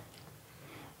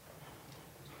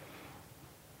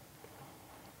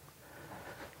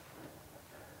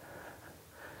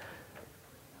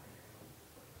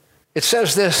 It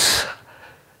says this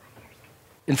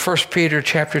in 1 Peter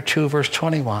chapter 2, verse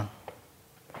 21.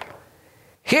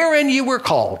 Herein you were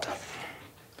called,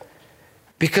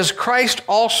 because Christ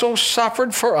also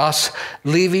suffered for us,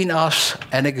 leaving us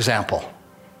an example,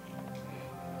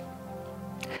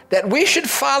 that we should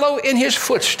follow in his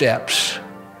footsteps,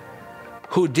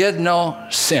 who did no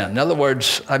sin. In other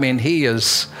words, he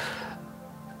is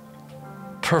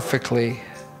perfectly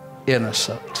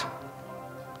innocent.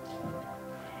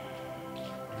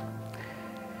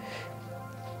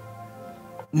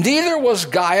 neither was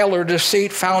guile or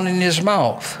deceit found in his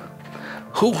mouth,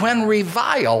 who when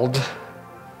reviled,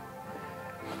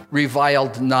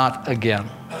 reviled not again.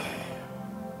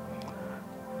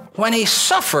 When he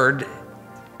suffered,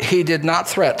 he did not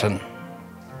threaten,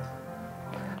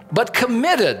 but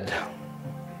committed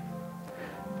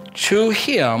to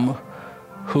him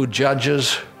who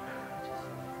judges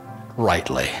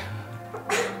rightly.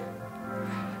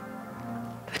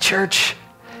 The church,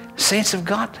 saints of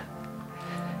God,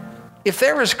 if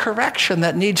there is correction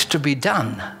that needs to be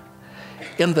done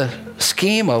in the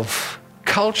scheme of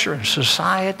culture and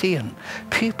society and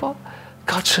people,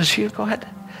 God says, you go ahead.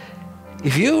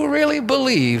 If you really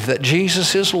believe that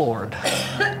Jesus is Lord,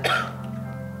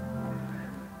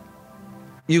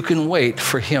 you can wait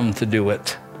for him to do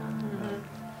it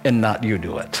and not you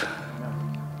do it.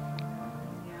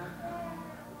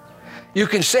 You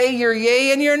can say your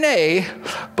yea and your nay,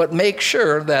 but make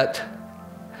sure that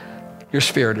your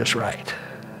spirit is right.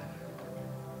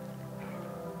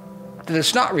 That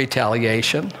it's not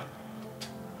retaliation.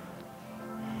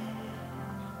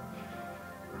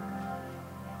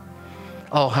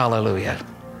 Oh, hallelujah.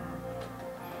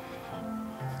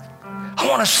 I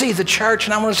want to see the church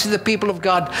and I want to see the people of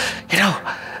God,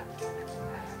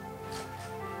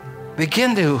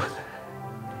 begin to,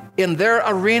 in their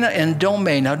arena and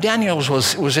domain. Now, Daniel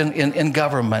was in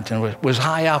government and was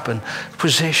high up in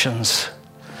positions.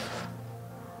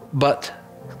 But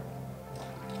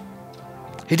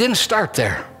he didn't start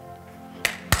there.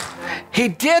 He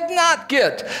did not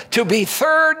get to be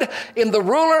third in the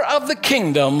ruler of the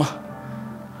kingdom.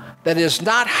 That is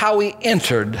not how he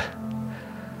entered.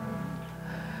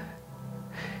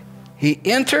 He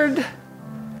entered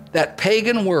that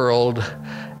pagan world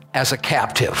as a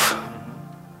captive,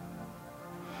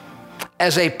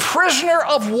 as a prisoner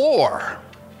of war,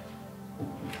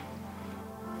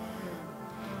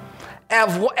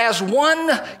 as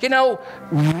one,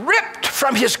 ripped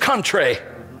from his country.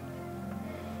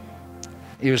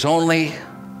 He was only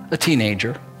a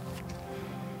teenager.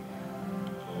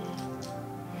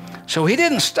 So he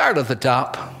didn't start at the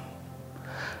top,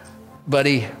 but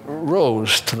he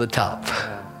rose to the top.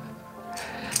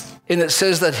 And it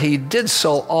says that he did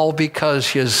so all because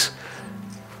his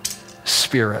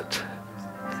spirit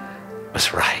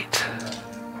was right.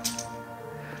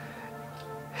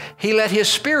 He let his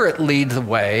spirit lead the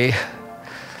way,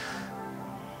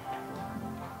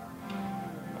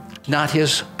 not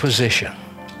his position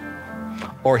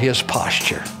or his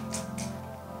posture.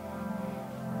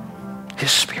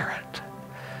 His spirit.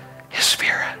 His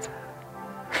spirit.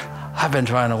 I've been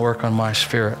trying to work on my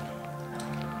spirit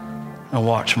and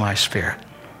watch my spirit.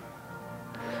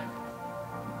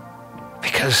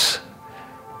 Because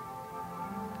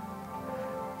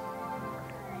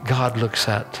God looks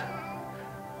at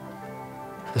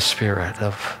the spirit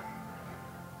of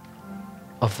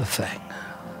the thing.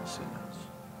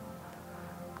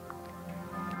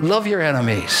 Love your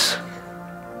enemies.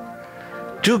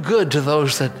 Do good to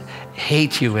those that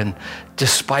hate you and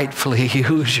despitefully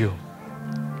use you.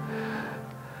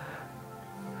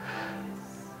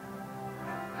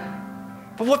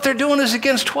 But what they're doing is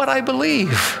against what I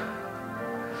believe.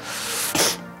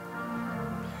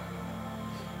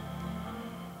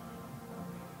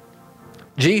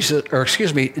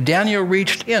 Daniel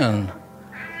reached in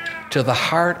to the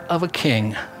heart of a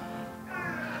king.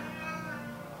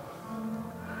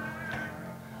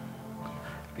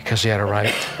 Because he had a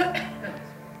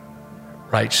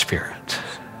right spirit.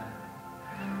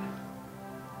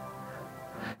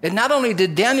 And not only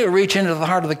did Daniel reach into the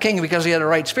heart of the king because he had a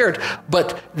right spirit,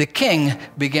 but the king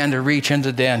began to reach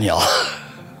into Daniel.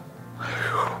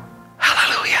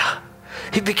 Hallelujah.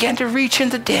 He began to reach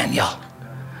into Daniel.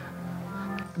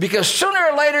 Because sooner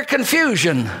or later,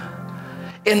 confusion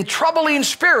and troubling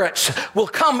spirits will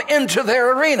come into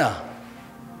their arena.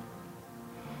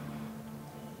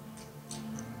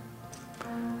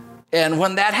 And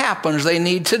when that happens, they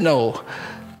need to know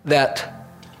that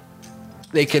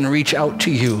they can reach out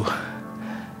to you.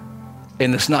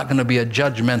 And it's not going to be a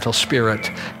judgmental spirit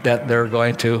that they're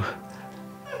going to,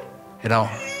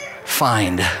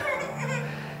 find.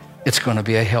 It's going to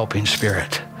be a helping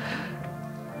spirit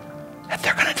that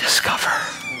they're going to discover.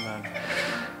 Amen.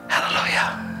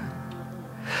 Hallelujah.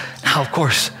 Now, of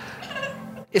course,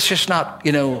 it's just not,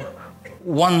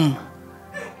 one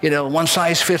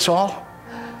size fits all.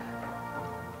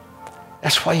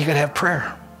 That's why you got to have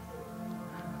prayer.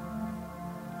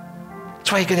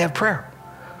 That's why you got to have prayer.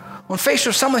 When faced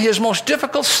with some of his most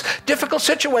difficult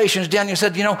situations, Daniel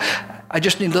said, I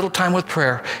just need a little time with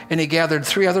prayer. And he gathered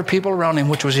 3 other people around him,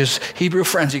 which was his Hebrew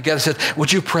friends. He said,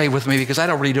 would you pray with me? Because I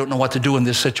really don't know what to do in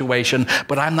this situation,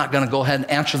 but I'm not going to go ahead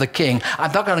and answer the king.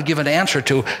 I'm not going to give an answer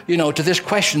to this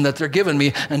question that they're giving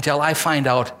me until I find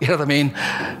out, you know what I mean,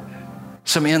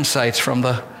 some insights from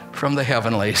the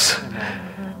heavenlies.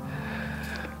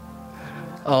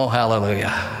 Oh,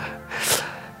 hallelujah.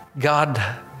 God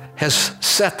has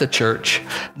set the church.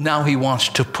 Now he wants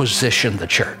to position the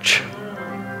church.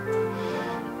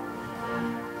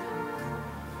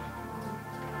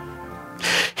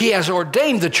 He has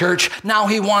ordained the church. Now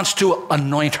he wants to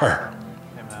anoint her.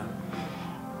 Amen.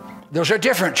 Those are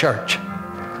different, church.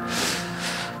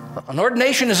 An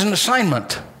ordination is an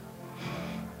assignment.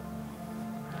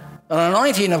 An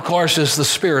anointing, of course, is the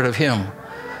spirit of him.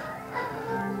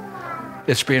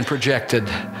 It's being projected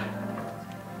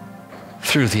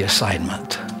through the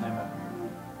assignment.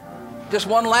 Just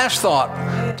one last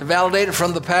thought to validate it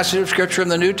from the passage of Scripture in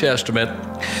the New Testament.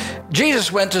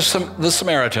 Jesus went to the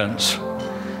Samaritans.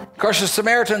 Of course, the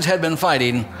Samaritans had been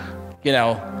fighting,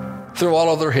 through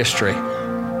all of their history.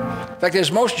 In fact,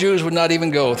 as most Jews would not even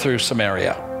go through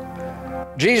Samaria.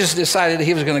 Jesus decided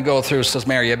he was going to go through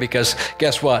Samaria because,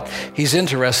 guess what? He's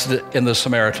interested in the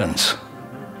Samaritans.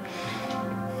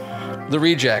 The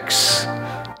rejects,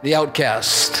 the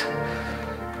outcast.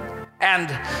 And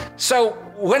so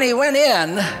when he went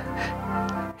in,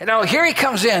 here he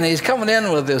comes in. He's coming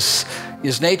in with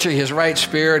his nature, his right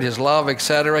spirit, his love,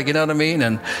 etc. You know what I mean?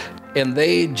 And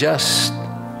they just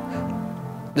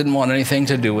didn't want anything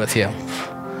to do with him.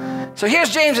 So here's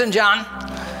James and John.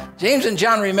 James and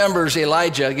John remembers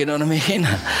Elijah, you know what I mean?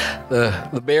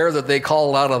 The bear that they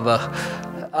called out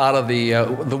of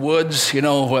the woods,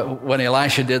 when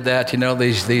Elisha did that,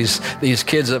 these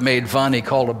kids that made fun, he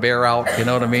called a bear out, you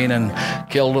know what I mean, and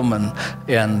killed them,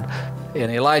 and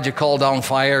Elijah called down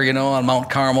fire, on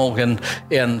Mount Carmel,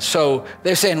 and so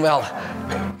they're saying, well,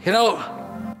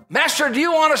 Master, do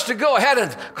you want us to go ahead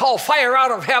and call fire out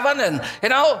of heaven,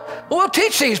 and we'll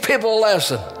teach these people a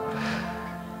lesson?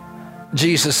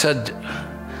 Jesus said,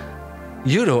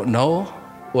 you don't know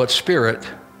what spirit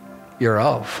you're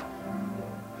of.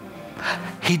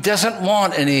 He doesn't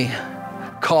want any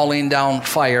calling down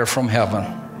fire from heaven.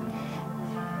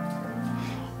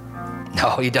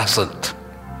 No, he doesn't.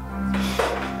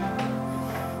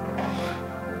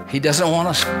 He doesn't want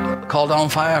us to call down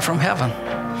fire from heaven.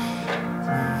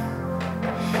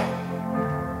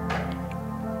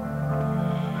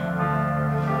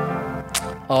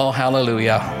 Oh,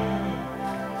 hallelujah.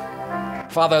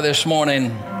 Father, this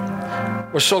morning,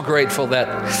 we're so grateful that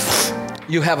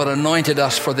you have anointed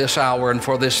us for this hour and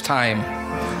for this time.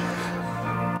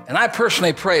 And I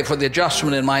personally pray for the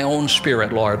adjustment in my own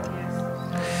spirit, Lord.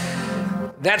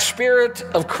 That spirit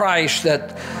of Christ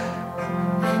that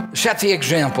set the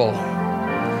example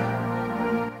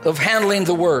of handling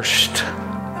the worst,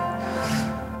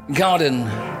 God, in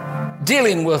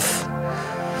dealing with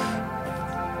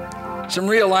some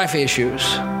real life issues.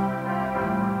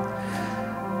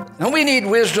 And we need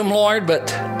wisdom, Lord,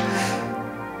 but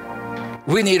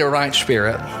we need a right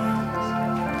spirit.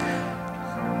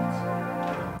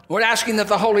 We're asking that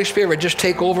the Holy Spirit just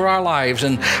take over our lives,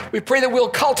 and we pray that we'll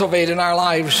cultivate in our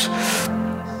lives,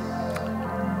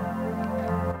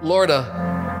 Lord,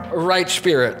 a right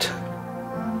spirit.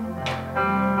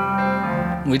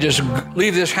 We just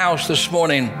leave this house this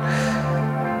morning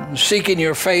seeking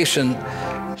your face and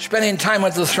spending time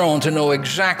at the throne to know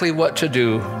exactly what to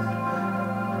do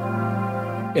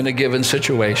in a given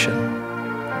situation.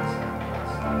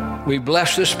 We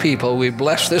bless this people, we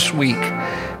bless this week,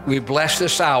 we bless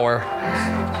this hour,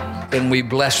 and we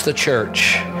bless the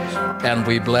church, and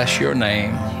we bless your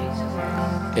name.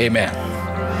 Amen.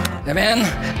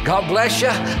 Amen. God bless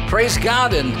you. Praise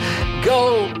God, and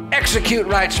go execute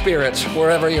right spirits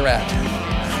wherever you're at.